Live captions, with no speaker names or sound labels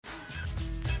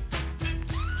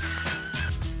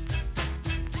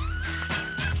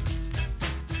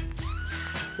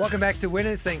Welcome back to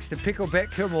Winners. Thanks to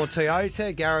Picklebet, Kilmore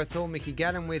Toyota, Gareth Hall, Mickey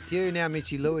Gannon with you. Now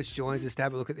Mitchy Lewis joins us to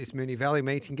have a look at this Moonee Valley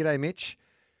meeting. G'day, Mitch.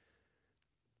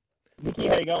 Mickey,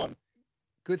 how you going?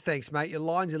 Good, thanks, mate. Your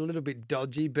line's a little bit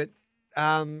dodgy, but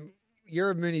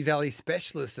you're a Moonee Valley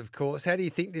specialist, of course. How do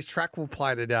you think this track will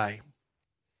play today?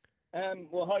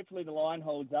 Well, hopefully the line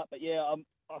holds up. But yeah,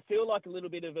 I feel like a little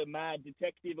bit of a mad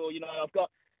detective, or I've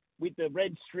got with the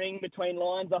red string between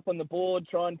lines up on the board,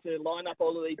 trying to line up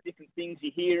all of these different things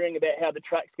you're hearing about how the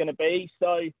track's going to be.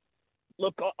 So,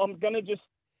 look, I'm going to just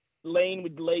lean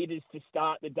with leaders to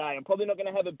start the day. I'm probably not going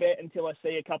to have a bet until I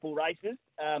see a couple races.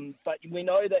 But we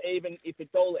know that even if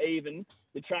it's all even,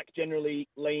 the track generally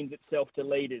leans itself to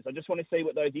leaders. I just want to see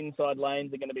what those inside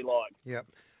lanes are going to be like. Yep.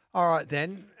 All right,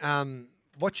 then.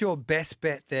 What's your best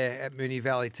bet there at Moonee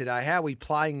Valley today? How are we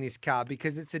playing this card?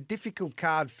 Because it's a difficult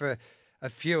card for a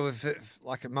few of,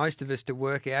 like most of us, to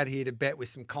work out here to bet with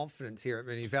some confidence here at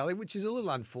Moonee Valley, which is a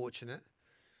little unfortunate.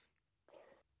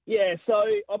 Yeah, so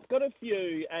I've got a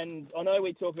few, and I know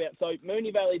we talk about, so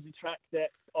Moonee Valley is a track that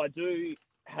I do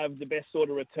have the best sort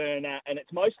of return at, and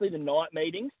it's mostly the night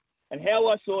meetings. And how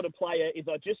I sort of play it is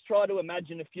I just try to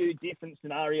imagine a few different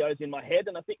scenarios in my head,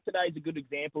 and I think today's a good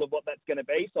example of what that's going to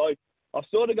be. So I've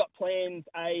sort of got plans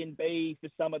A and B for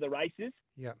some of the races.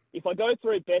 Yeah. If I go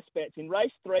through best bets, in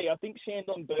race 3, I think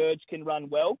Shandon Burge can run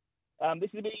well.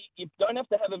 You don't have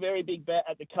to have a very big bet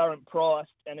at the current price,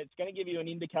 and it's going to give you an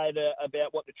indicator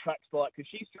about what the track's like, because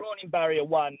she's drawn in barrier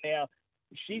 1. Now,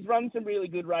 she's run some really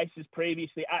good races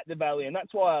previously at the Valley, and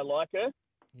that's why I like her.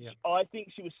 Yeah. I think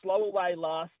she was slow away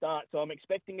last start, so I'm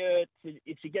expecting her to,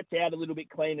 if she gets out a little bit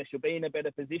cleaner, she'll be in a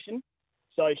better position.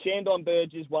 So Shandon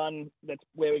Burge is one that's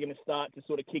where we're going to start to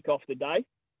sort of kick off the day.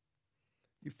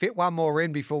 You fit one more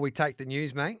in before we take the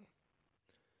news, mate?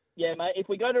 Yeah, mate. If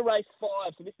we go to race 5,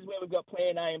 so this is where we've got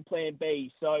plan A and plan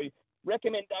B. So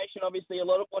recommendation, obviously, a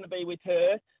lot of want to be with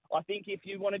her. I think if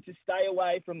you wanted to stay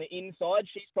away from the inside,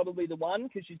 she's probably the one,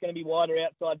 because she's going to be wider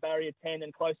outside barrier 10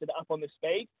 and closer to up on the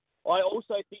speed. I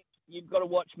also think you've got to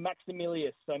watch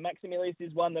Maximilius. So Maximilius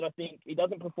is one that I think he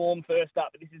doesn't perform first up,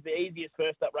 but this is the easiest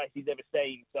first up race he's ever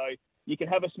seen. So you can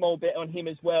have a small bet on him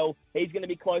as well. He's going to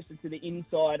be closer to the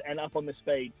inside and up on the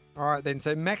speed. All right, then.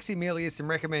 So Maximilius and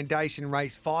recommendation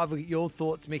race 5. We'll get your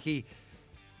thoughts, Mickey,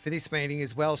 for this meeting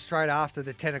as well, straight after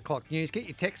the 10 o'clock news. Get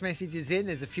your text messages in.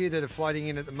 There's a few that are floating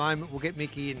in at the moment. We'll get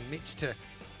Mickey and Mitch to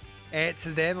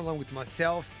answer them along with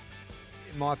myself.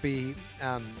 It might be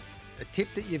a tip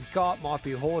that you've got, might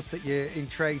be a horse that you're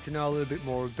intrigued to know a little bit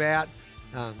more about.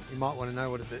 You might want to know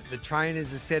what the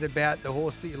trainers have said about the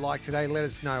horse that you like today. Let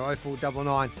us know.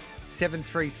 0499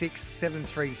 736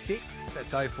 736.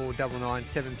 That's 0499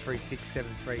 736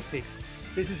 736.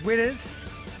 This is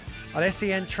Winners on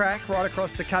SEN Track right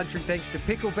across the country, thanks to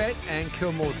Picklebet and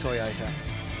Kilmore Toyota.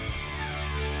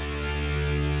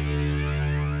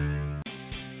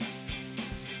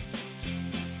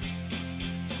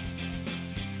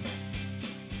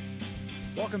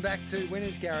 Welcome back to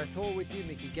Winners. Gareth Hall with you.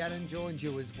 Mickey Gannon joins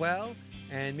you as well.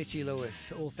 And Mitchy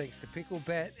Lewis, all thanks to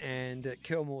Picklebet and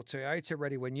Kilmore Toyota.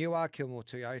 Ready when you are,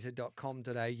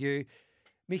 kilmoretoyota.com.au.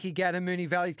 Mickey Gannon, Moonee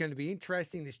Valley is going to be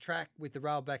interesting. This track with the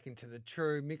rail back into the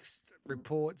true, mixed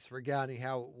reports regarding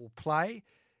how it will play.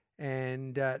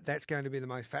 And that's going to be the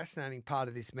most fascinating part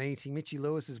of this meeting. Mitchy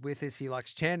Lewis is with us. He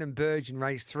likes Shandon Burge in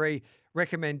race 3,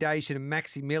 recommendation of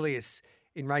Maximilius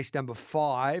in race number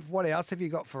 5. What else have you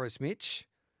got for us, Mitch?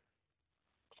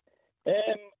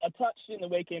 I touched in the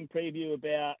weekend preview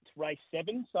about race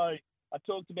 7. So I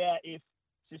talked about if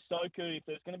Sissoko, if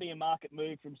there's going to be a market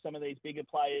move from some of these bigger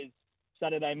players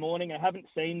Saturday morning. I haven't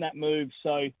seen that move,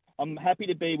 so I'm happy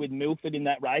to be with Milford in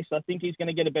that race. I think he's going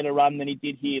to get a better run than he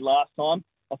did here last time.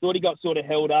 I thought he got sort of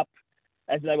held up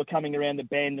as they were coming around the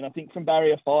bend, and I think from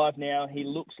barrier 5 now, he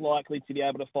looks likely to be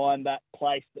able to find that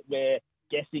place that we're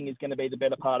guessing is going to be the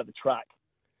better part of the track.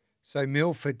 So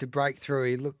Milford to break through,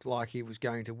 he looked like he was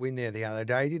going to win there the other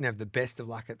day. He didn't have the best of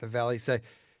luck at the Valley. So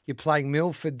you're playing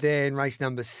Milford there in race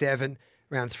number 7,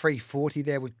 around 340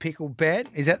 there with Picklebet.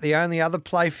 Is that the only other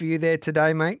play for you there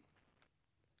today, mate?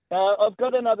 I've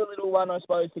got another little one, I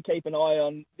suppose, to keep an eye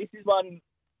on. This is one,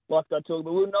 like I talked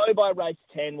about, we'll know by race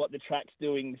 10 what the track's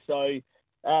doing. So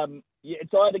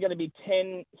it's either going to be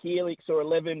 10 Helix or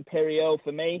 11 Periel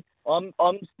for me. I'm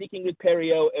sticking with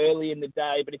Periel early in the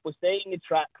day, but if we're seeing a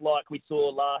track like we saw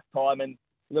last time and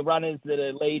the runners that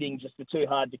are leading just are too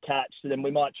hard to catch, so then we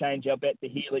might change our bet to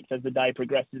Helix as the day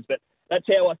progresses. But that's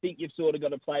how I think you've sort of got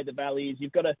to play the Valleys.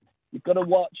 You've got to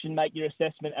watch and make your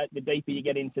assessment at the deeper you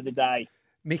get into the day.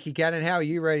 Mickey Gannon, how are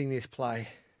you reading this play?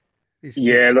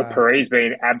 Look, Paris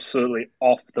been absolutely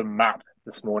off the map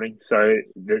this morning. So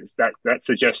that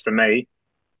suggests to me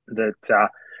that,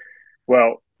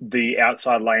 well, the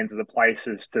outside lanes are the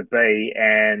places to be,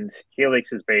 and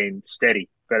Helix has been steady.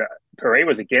 But Paris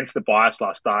was against the bias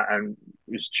last start and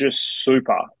was just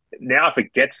super. Now, if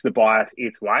it gets the bias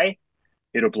its way,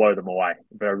 it'll blow them away.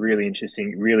 But a really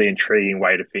interesting, really intriguing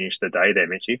way to finish the day there,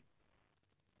 Mitchy.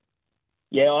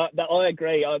 Yeah, I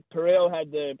agree. Perel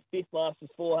had the fifth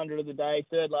fastest 400 of the day,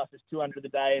 third fastest 200 of the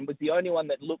day, and was the only one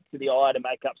that looked to the eye to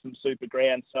make up some super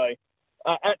ground. So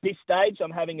at this stage,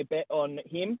 I'm having a bet on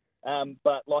him.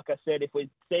 But like I said, if we're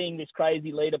seeing this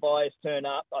crazy leader bias turn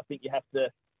up, I think you have to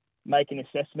make an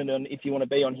assessment on if you want to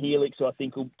be on Helix. So I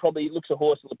think looks a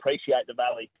horse will appreciate the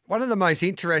Valley. One of the most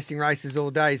interesting races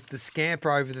all day is the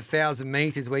Scamper over the 1,000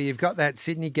 metres, where you've got that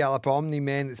Sydney Galloper Omni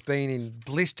Man that's been in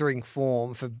blistering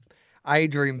form for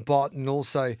Adrian Bott and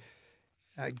also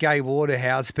Gay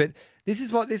Waterhouse. But this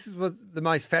is what the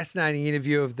most fascinating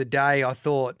interview of the day, I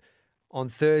thought, on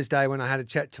Thursday when I had a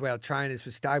chat to our trainers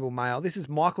for Stable Mail. This is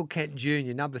Michael Kent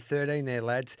Jr., number 13 there,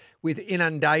 lads, with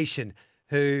Inundation,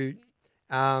 who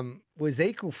was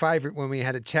equal favourite when we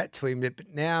had a chat to him, but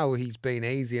now he's been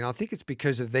easy. And I think it's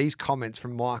because of these comments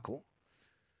from Michael.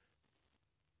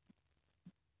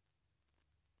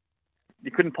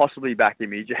 You couldn't possibly back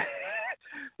him.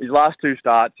 His last two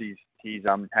starts, he's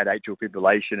had atrial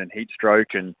fibrillation and heat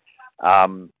stroke. And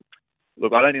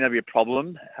look, I don't think that'll be a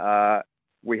problem.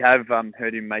 We have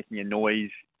heard him making a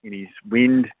noise in his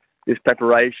wind this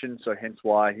preparation, so hence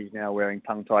why he's now wearing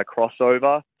tongue-tie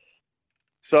crossover.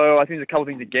 So I think there's a couple of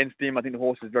things against him. I think the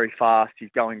horse is very fast. He's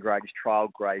going great. He's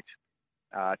trialled great.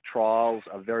 Trials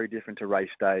are very different to race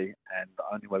day, and the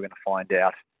only way we're going to find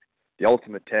out the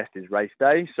ultimate test is race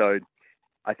day. So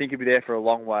I think he'll be there for a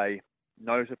long way.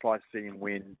 No surprise to see him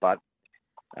win, but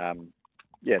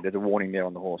there's a warning there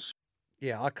on the horse.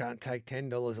 Yeah, I can't take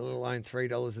 $10, let alone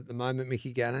 $3 at the moment,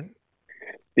 Mickey Gannon.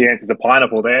 The answer's a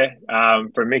pineapple there.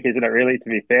 For Mick, isn't it really, to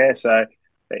be fair? So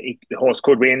the horse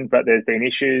could win, but there's been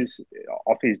issues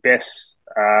off his best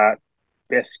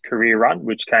career run,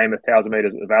 which came 1,000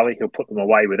 metres at the Valley. He'll put them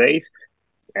away with ease.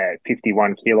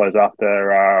 51 kilos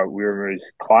after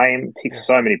Wiramu's claim. Ticks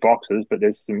so many boxes, but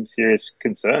there's some serious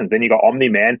concerns. Then you got Omni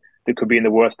Man that could be in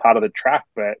the worst part of the track,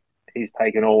 but he's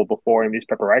taken all before him this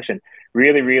preparation.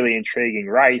 Really, really intriguing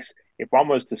race. If one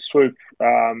was to swoop,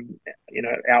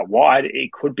 out wide,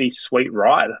 it could be Sweet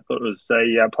Ride. I thought it was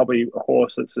probably a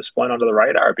horse that's just flown under the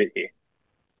radar a bit here.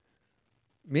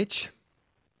 Mitch?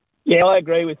 Yeah, I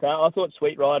agree with that. I thought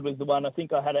Sweet Ride was the one. I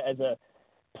think I had it as a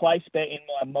place bet in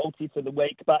my multi for the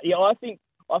week. But yeah, I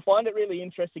find it really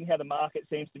interesting how the market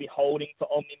seems to be holding for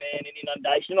Omni Man and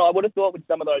Inundation. I would have thought with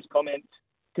some of those comments,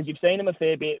 because you've seen them a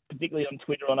fair bit, particularly on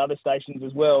Twitter, on other stations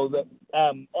as well, that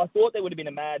I thought there would have been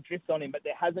a mad drift on him, but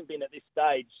there hasn't been at this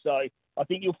stage. So I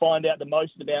think you'll find out the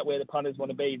most about where the punters want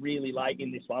to be really late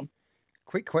in this one.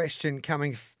 Quick question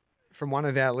coming from one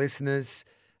of our listeners.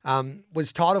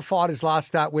 Was Title Fighter's last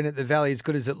start win at the Valley as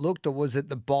good as it looked, or was it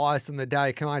the bias on the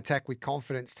day? Can I attack with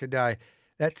confidence today?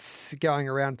 That's going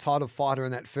around Title Fighter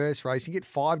in that first race. You get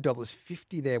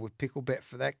 $5.50 there with Pickle Bet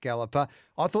for that galloper.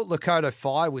 I thought Lakota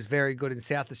Fire was very good in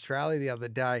South Australia the other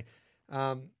day.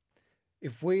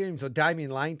 If Williams or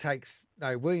Damien Lane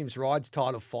Williams rides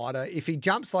Title Fighter, if he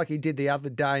jumps like he did the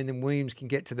other day and then Williams can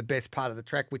get to the best part of the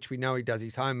track, which we know he does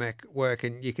his homework work,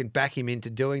 and you can back him into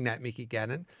doing that, Mickey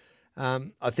Gannon. I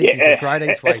think he's a great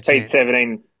each-way chance.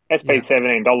 $17,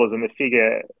 and the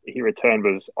figure he returned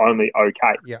was only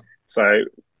okay. Yeah. So,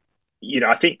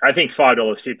 I think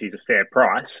 $5.50 is a fair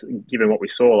price given what we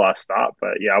saw last start.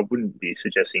 But yeah, I wouldn't be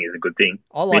suggesting it's a good thing.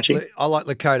 I like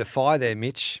Lakota Fire there,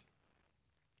 Mitch.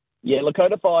 Yeah,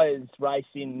 Lakota Fire's race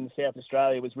in South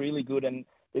Australia was really good, and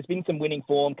there's been some winning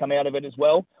form come out of it as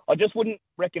well. I just wouldn't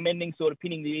recommending sort of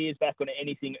pinning the ears back on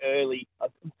anything early.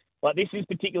 Like, this is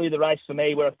particularly the race for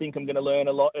me where I think I'm going to learn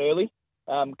a lot early.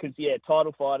 Because,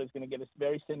 Title Fighter is going to get a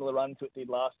very similar run to it did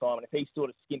last time. And if he sort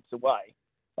of skimps away,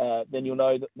 then you'll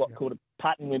know what kind of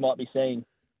pattern we might be seeing.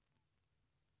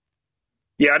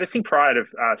 Yeah, I just think Pride of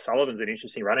Sullivan's an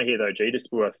interesting runner here, though, G,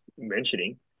 just worth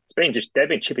mentioning. They've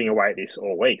been chipping away at this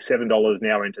all week. $7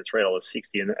 now into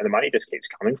 $3.60, and the money just keeps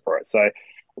coming for it. So,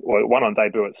 one on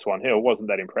debut at Swan Hill wasn't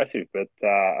that impressive, but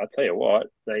I'll tell you what,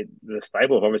 the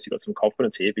stable have obviously got some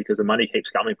confidence here because the money keeps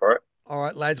coming for it. All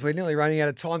right, lads, we're nearly running out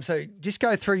of time. So just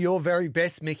go through your very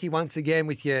best, Mickey, once again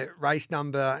with your race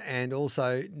number and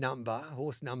also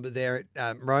horse number there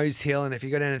at Rose Hill. And if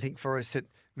you've got anything for us at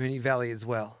Moonee Valley as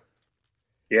well.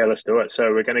 Yeah, let's do it.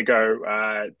 So we're going to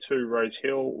go to Rose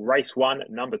Hill. Race 1,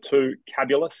 number 2,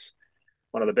 Cabulous.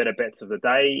 One of the better bets of the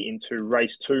day. Into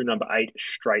race 2, number 8,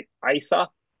 Straight Acer.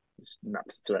 This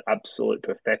maps to an absolute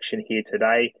perfection here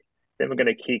today. Then we're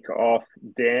going to kick off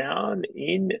down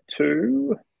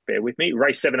into, bear with me,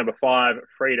 race 7, number 5,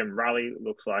 Freedom Rally.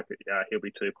 Looks like he'll be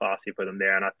too classy for them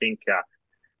there. And I think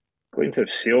Glint of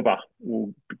Silver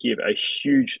will give a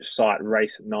huge sight,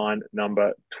 race 9,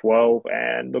 number 12.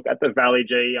 And look, at the Valley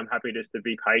G, I'm happy just to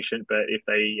be patient, but if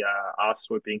they are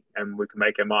swooping and we can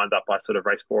make our mind up by sort of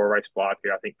race 4 or race 5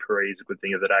 here, I think Puri is a good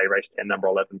thing of the day, race 10, number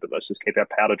 11. But let's just keep our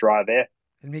powder dry there.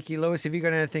 And Mickey Lewis, have you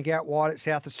got anything out wide at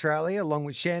South Australia, along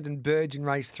with Shandon Burge in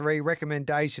race 3,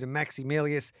 recommendation of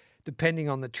Maximilius, depending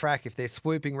on the track. If they're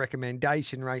swooping,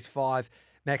 recommendation, race 5,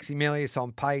 Maximilius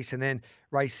on pace, and then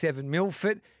race 7,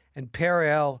 Milford, and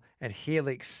Periel and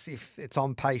Helix, if it's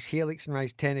on pace, Helix in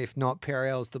race 10. If not,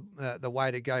 Periel's the way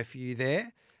to go for you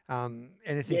there.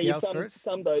 Anything else for us?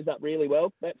 Summed those up really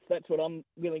well. That's what I'm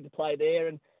willing to play there.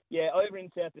 And, yeah, over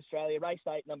in South Australia, race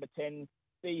 8, number 10,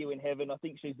 See You in Heaven. I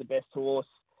think she's the best horse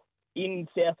in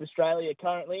South Australia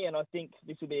currently, and I think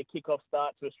this will be a kick-off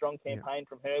start to a strong campaign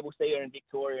from her. We'll see her in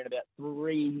Victoria in about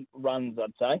 3 runs,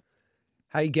 I'd say.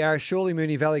 Hey, Gareth, surely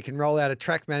Moonee Valley can roll out a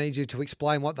track manager to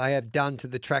explain what they have done to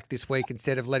the track this week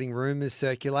instead of letting rumours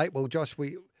circulate. Well, Josh,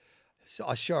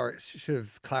 I sure should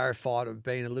have clarified or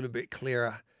been a little bit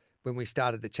clearer when we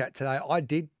started the chat today. I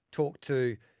did talk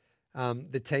to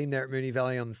the team there at Moonee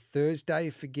Valley on Thursday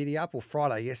for Giddy Up, or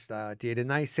Friday, yesterday I did, and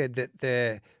they said that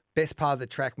the best part of the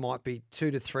track might be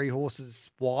 2 to 3 horses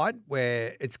wide,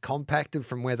 where it's compacted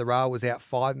from where the rail was out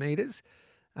 5 metres.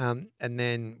 And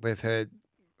then we've heard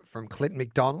from Clint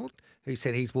McDonald, who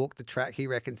said he's walked the track. He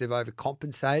reckons they've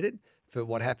overcompensated for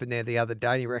what happened there the other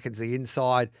day. He reckons the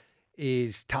inside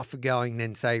is tougher going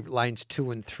than, say, lanes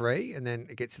 2 and 3, and then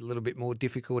it gets a little bit more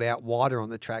difficult out wider on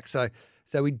the track. So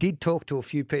we did talk to a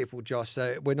few people, Josh.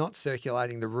 So we're not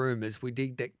circulating the rumours. We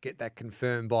did get that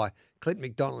confirmed by Clint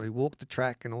McDonald, who walked the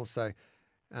track, and also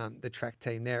the track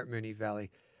team there at Moonee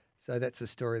Valley. So that's the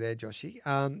story there, Joshy.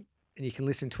 And you can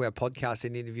listen to our podcast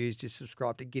and interviews. Just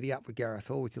subscribe to Giddy Up with Gareth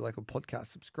Hall with your local podcast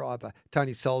subscriber.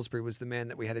 Tony Salisbury was the man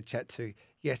that we had a chat to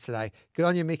yesterday. Good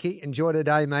on you, Mickey. Enjoy the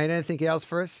day, mate. Anything else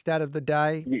for us? Stat of the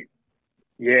day?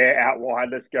 Yeah, out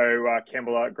wide. Let's go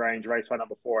Kembla Grange, race 1,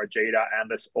 number 4, Ajita. And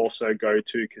let's also go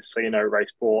to Casino,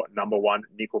 race 4, number 1,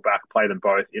 Nickelback. Play them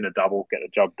both in a double. Get the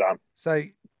job done. So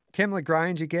Kembla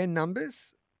Grange again,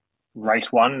 numbers?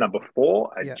 Race 1, number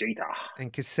 4, Ajita. Yeah.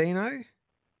 And Casino?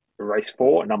 Race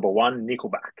 4, number 1,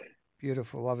 Nickelback.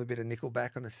 Beautiful. Love a bit of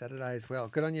Nickelback on a Saturday as well.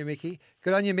 Good on you, Mickey.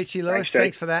 Good on you, Mitchy Lewis.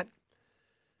 Thanks for that.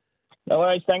 No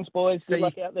worries. Thanks, boys. Good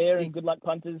luck out there and good luck,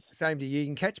 punters. Same to you. You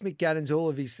can catch Mick Gannon's all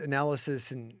of his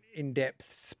analysis and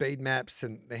in-depth speed maps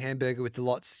and the hamburger with the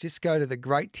lots. Just go to the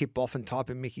Great Tip Off and type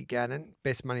in Mickey Gannon.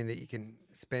 Best money that you can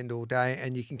spend all day.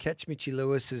 And you can catch Mitchy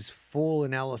Lewis's full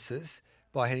analysis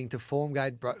by heading to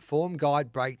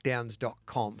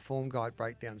formguidebreakdowns.com.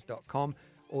 Formguidebreakdowns.com.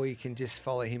 Or you can just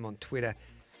follow him on Twitter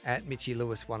at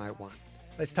MitchyLewis101.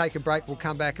 Let's take a break. We'll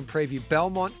come back and preview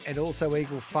Belmont and also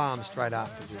Eagle Farm straight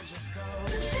after this.